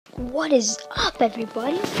What is up,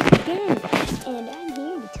 everybody? Again, and I'm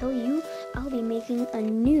here to tell you I'll be making a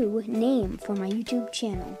new name for my YouTube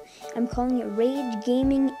channel. I'm calling it Rage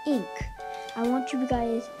Gaming Inc. I want you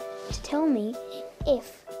guys to tell me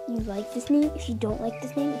if you like this name, if you don't like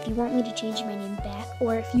this name, if you want me to change my name back,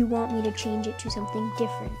 or if you want me to change it to something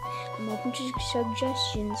different. I'm open to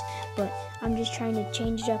suggestions, but I'm just trying to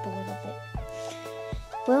change it up a little bit.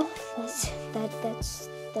 Well,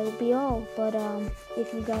 that'll be all. But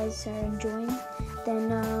if you guys are enjoying,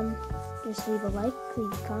 then just leave a like,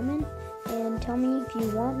 leave a comment, and tell me if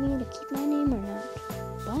you want me to keep my name or not.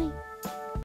 Bye.